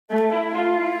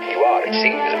it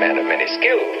seems, a man of many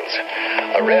skills.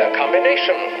 A rare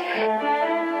combination.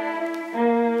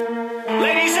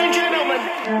 Ladies and gentlemen.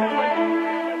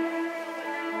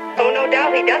 Oh, no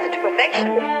doubt he does it to perfection.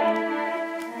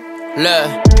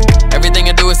 Look, everything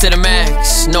I do is to the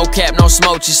max. No cap, no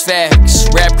smoke, just facts.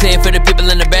 Rap clear for the people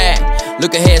in the back.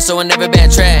 Look ahead so I never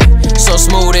backtrack. So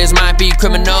smooth as might be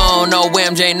criminal. No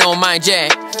MJ, no Mike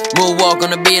Jack. Moonwalk on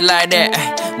the beat like that.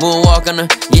 Moonwalk on the,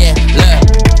 yeah,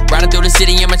 look. Riding through the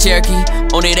city in my Cherokee.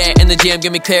 Only that in the gym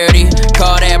give me clarity.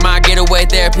 Call that my getaway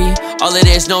therapy. All of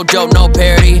this, no joke, no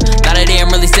parody. Lot of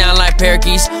them really sound like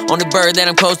parakeets. Only bird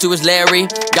that I'm close to is Larry.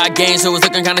 Got game, so it's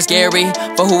looking kinda scary.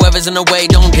 For whoever's in the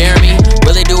way, don't dare me.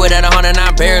 Really do it at 100,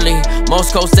 not barely.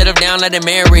 Most coast set up down, let it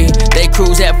marry. They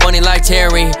cruise that funny like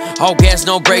Terry. All gas,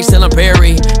 no brakes, till I'm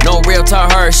Perry. No real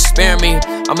talk, Hirsch, spare me.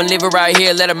 I'ma leave it right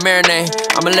here, let it marinate.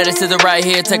 I'ma let it sit right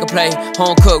here, take a plate.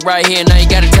 Home cook right here, now you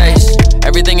got a taste.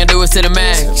 Everything I do is to the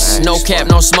max. No cap,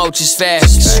 no smoke, just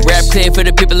facts. Rap clear for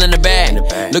the people in the back.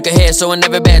 Look ahead so I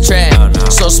never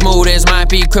backtrack. So smooth as might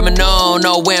be criminal.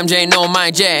 No MJ, no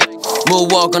Mike Jack.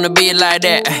 Moonwalk on the beat like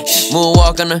that.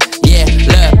 Moonwalk on the, yeah,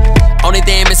 look. Only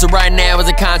thing missing right now is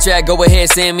a contract. Go ahead,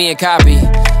 send me a copy.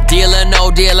 Deal or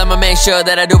no deal, I'ma make sure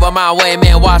that I do it my way,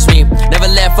 man, watch me. Never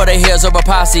left for the hills or a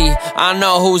posse. I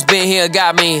know who's been here,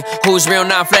 got me. Who's real,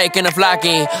 not flaking and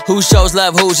flocking. Who shows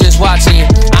love, who's just watching.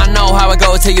 I know how it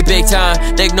goes till you big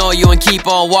time. They ignore you and keep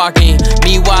on walking.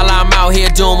 Meanwhile, I'm out here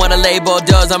doing what a label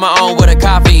does on my own with a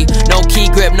copy. No key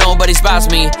grip, nobody spots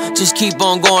me. Just keep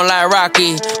on going like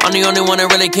Rocky. I'm the only one that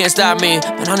really can't stop me.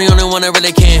 But I'm the only one that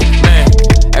really can, man.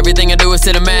 Everything I do is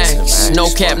to the max. No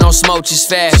cap, no smoke, just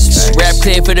facts. Rap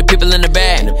clear for the people in the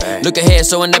back. Look ahead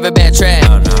so I never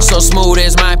backtrack. So smooth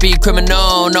as might be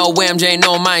criminal. No MJ,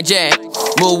 no Mike Jack.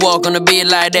 Moonwalk on the beat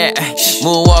like that.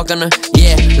 Moonwalk on the,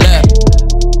 yeah.